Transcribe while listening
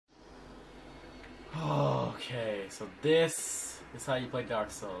so this is how you play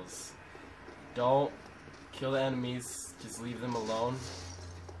Dark Souls. Don't kill the enemies, just leave them alone.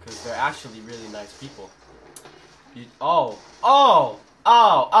 Because they're actually really nice people.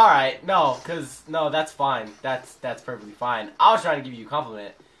 Alright, no, that's fine. That's perfectly fine. I was trying to give you a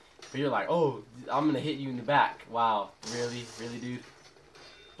compliment. But you're like, oh, I'm gonna hit you in the back. Wow, really? Really, dude?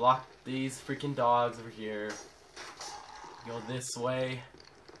 Block these freaking dogs over here. Go this way.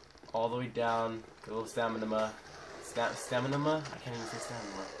 All the way down. Get a little stamina. Stamina? I can't even say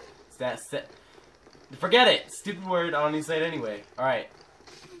stamina. Forget it! Stupid word, I don't need to say it anyway. Alright.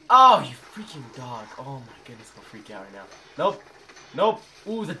 Oh, you freaking dog. Oh my goodness, I'll freak out right now. Nope. Nope.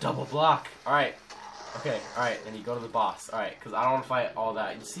 Ooh, the double block. Alright. Okay, alright, then you go to the boss. Alright, because I don't want to fight all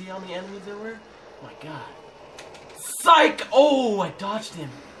that. You see how many enemies there were? Oh my god. Psych! Oh, I dodged him.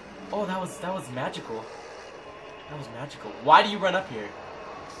 Oh, that was magical. That was magical. Why do you run up here?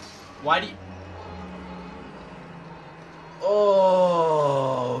 Why do you...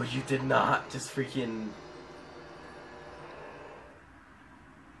 Oh, you did not just freaking...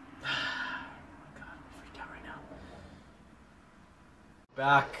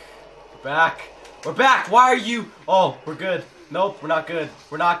 Back. We're back. Why are you? Oh, we're good. Nope, we're not good.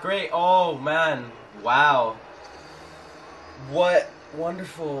 We're not great. Oh, man. Wow. What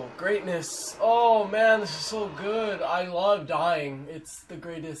wonderful greatness. Oh, man, this is so good. I love dying. It's the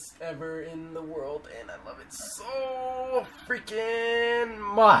greatest ever in the world, and I love it so freaking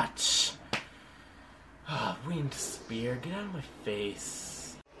much. Ah, winged spear. Get out of my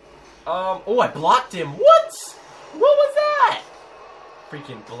face. Oh, I blocked him. What? What was that?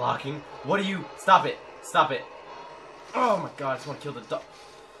 Freaking blocking. What are you? Stop it. Stop it. Oh my god, I just want to kill the dog.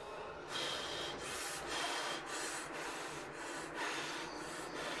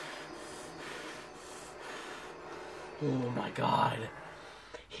 Oh my god.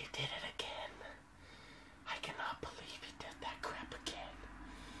 He did it again. I cannot believe he did that crap again.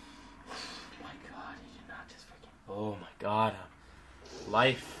 Oh my god, he did not just freaking... Oh my god.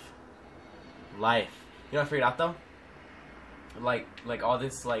 Life. You know what I figured out though? Like all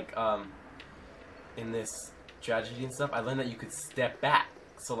this, in this tragedy and stuff, I learned that you could step back.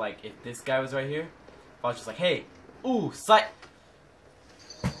 So, like, if this guy was right here, if I was just like, hey, ooh, sight.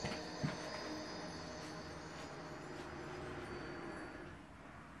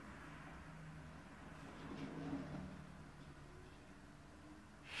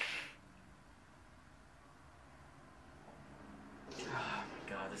 Oh my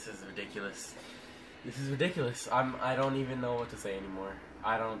god, this is ridiculous. This is ridiculous. I don't even know what to say anymore.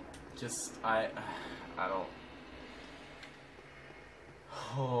 I don't.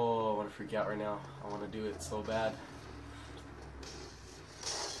 Oh, I want to freak out right now. I want to do it so bad.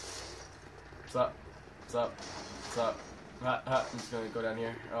 What's up? What's up? What's up? I'm just gonna go down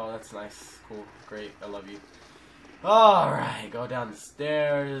here. Oh, that's nice. Cool. Great. I love you. Alright, go down the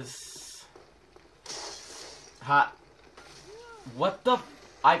stairs. What the...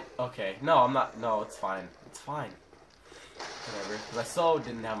 Okay, no, I'm not. No, it's fine. It's fine. Whatever. Because I so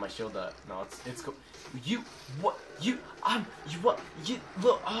didn't have my shield up. No, it's cool. What? You look.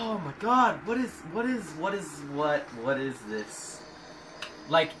 Oh my god. What is this?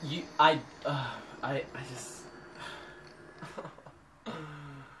 Like, I just.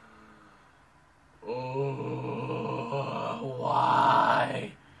 Oh,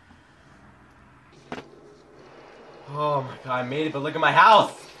 why? Oh my god, I made it, but look at my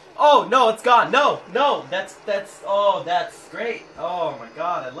house! Oh, no, it's gone. No, that's great. Oh my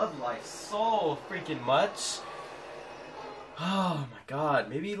god, I love life so freaking much. Oh my god,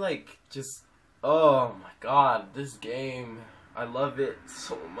 maybe oh my god, this game, I love it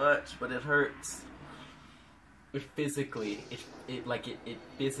so much, but it hurts. It physically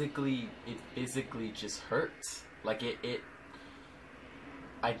just hurts. Like,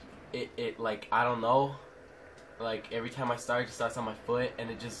 I don't know. Like, every time I start, it just starts on my foot, and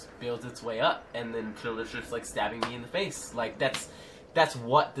it just builds its way up, and then until it's just, like, stabbing me in the face. Like, that's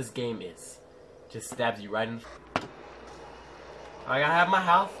what this game is. Just stabs you right in the... I gotta have my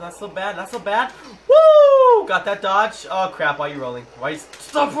health. Not so bad, not so bad. Woo! Got that dodge. Oh, crap, why are you rolling? Why are you...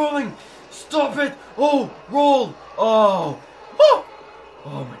 Stop rolling! Stop it! Oh, roll! Oh! Woo!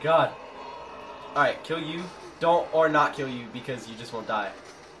 Oh, my God. Alright, kill you. Don't, or not kill you, because you just won't die.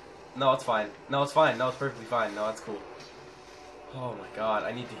 No, it's fine. No, it's fine. No, it's perfectly fine. No, that's cool. Oh my god,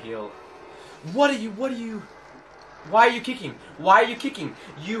 I need to heal. Why are you kicking? Why are you kicking?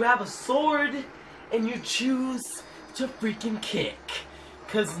 You have a sword, and you choose to freaking kick.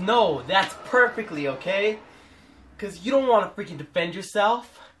 Cause no, that's perfectly okay. Cause you don't want to freaking defend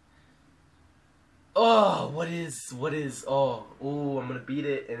yourself. Oh, what is, oh, I'm gonna beat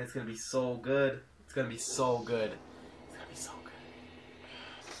it, and it's gonna be so good. It's gonna be so good. It's gonna be so good.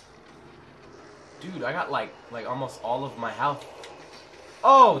 Dude, I got like almost all of my health.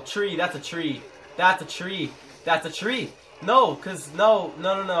 Oh, tree. That's a tree. That's a tree. That's a tree. No, cause no.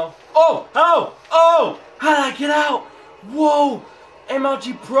 Oh, oh, oh! How did I get out? Whoa!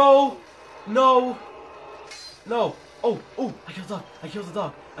 MLG Pro. No. No. Oh, oh! I killed the dog. I killed the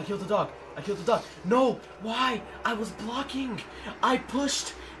dog. I killed the dog. I killed the dog. No! Why? I was blocking. I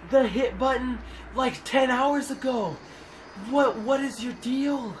pushed the hit button like 10 hours ago. What is your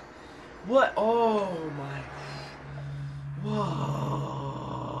deal? What? Oh my.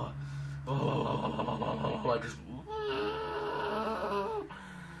 Whoa. Oh, I just.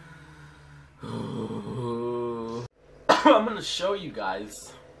 I'm gonna show you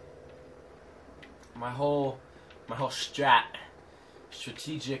guys my whole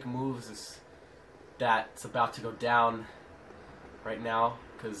strategic moves that's about to go down right now,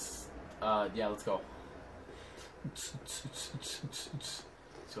 cause yeah, let's go.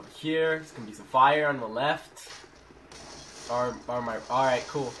 So over here, it's gonna be some fire on the left. Or my, alright,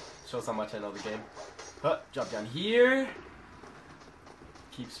 cool. Shows how much I know the game. Drop down here.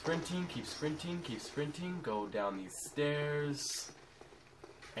 Keep sprinting, keep sprinting, keep sprinting. Go down these stairs.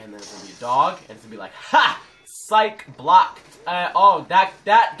 And then there's gonna be a dog, and it's gonna be like, ha! Psych, blocked. Oh,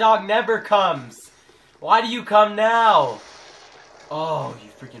 that dog never comes. Why do you come now? Oh, you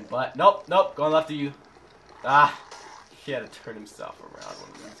freaking butt. Nope, nope, going left of you. Ah, he had to turn himself around.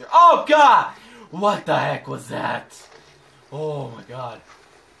 Oh, God! What the heck was that? Oh, my God.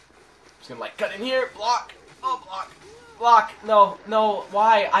 Just gonna, like, cut in here, block. Oh, block. Block. No, no,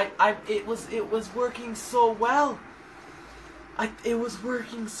 why? It was working so well. It was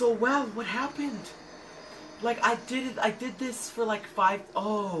working so well. What happened? Like, I did this for like 5,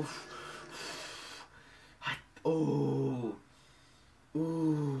 oh.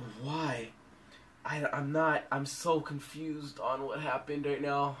 Ooh, why? I'm so confused on what happened right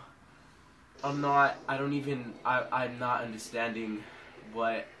now. I'm not understanding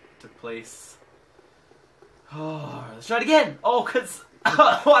what took place. Oh, let's try it again! Oh, cause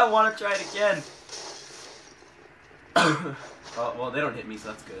I want to try it again. Oh, well, they don't hit me, so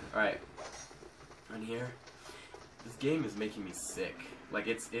that's good. Alright. On here. This game is making me sick. Like,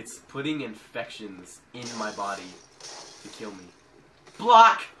 it's putting infections in my body to kill me.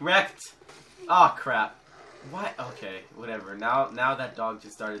 Block! Wrecked! Oh, crap. What? Okay, whatever. Now that dog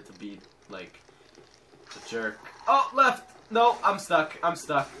just started to be, like, a jerk. Oh, left! No, I'm stuck. I'm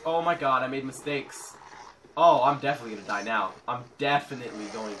stuck. Oh my God, I made mistakes. Oh, I'm definitely gonna die now. I'm definitely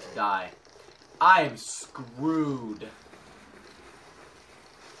going to die. I am screwed.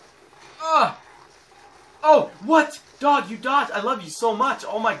 Ugh! Oh, what? Dog, you dodged. I love you so much.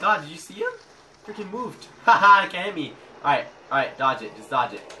 Oh my God, did you see him? Freaking moved. Haha, can't hit me. Alright, dodge it. Just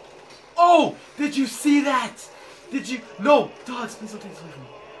dodge it. Oh, did you see that? Did you? No, dogs, please don't take this away from me.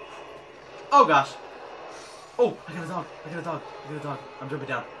 Oh gosh. Oh, I got a dog. I got a dog. I got a dog. I'm jumping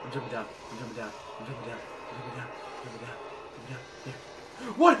down. I'm jumping down. I'm jumping down. I'm jumping down. I'm jumping down. I'm jumping down. I'm jumping down. Here.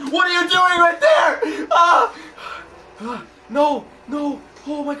 What are you doing right there? Ah! No, no.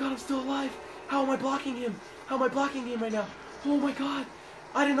 Oh my God, I'm still alive. How am I blocking him? How am I blocking him right now? Oh my God.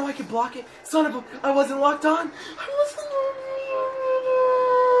 I didn't know I could block it. Son of a... I wasn't locked on.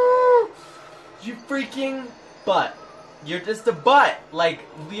 You freaking butt. You're just a butt. Like,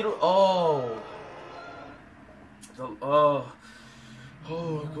 little... Oh. Oh.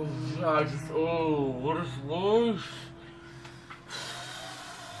 Oh, God. Oh, what is wrong?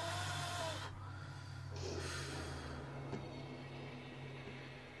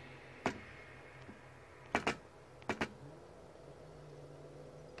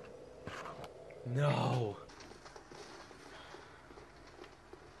 No.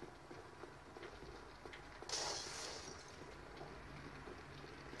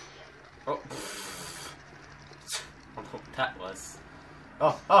 Oh. That was.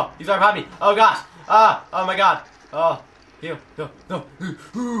 Oh, he's right behind me. Oh gosh. Oh my God. Oh, heal, no.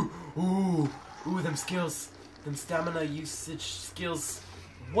 Ooh, them skills. Them stamina usage skills.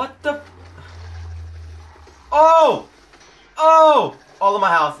 What the? Oh! All of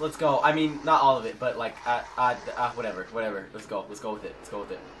my health. Let's go. I mean, not all of it, but like, whatever. Let's go with it.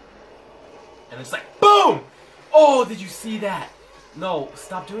 And it's like, boom! Oh, did you see that? No,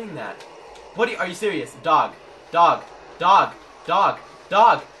 stop doing that. What are you serious? Dog. How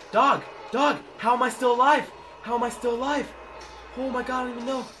am I still alive? Oh my God, I don't even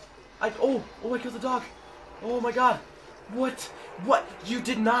know. I killed the dog. Oh my God. What? You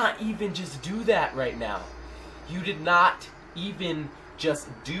did not even just do that right now. You did not even just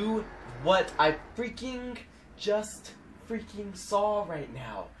do what I freaking saw right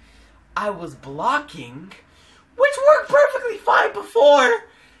now. I was blocking, which worked perfectly fine before,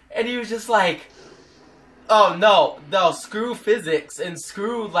 and he was just like, oh no, screw physics and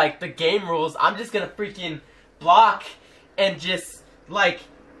screw like the game rules. I'm just gonna freaking block and just like,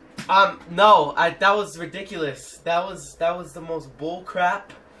 no, that was ridiculous. That was the most bullcrap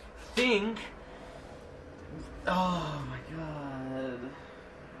thing. Oh my god.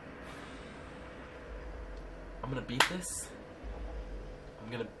 I'm gonna beat this.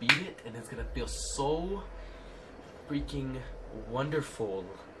 I'm gonna beat it, and it's gonna feel so freaking wonderful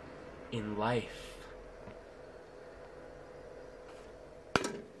in life.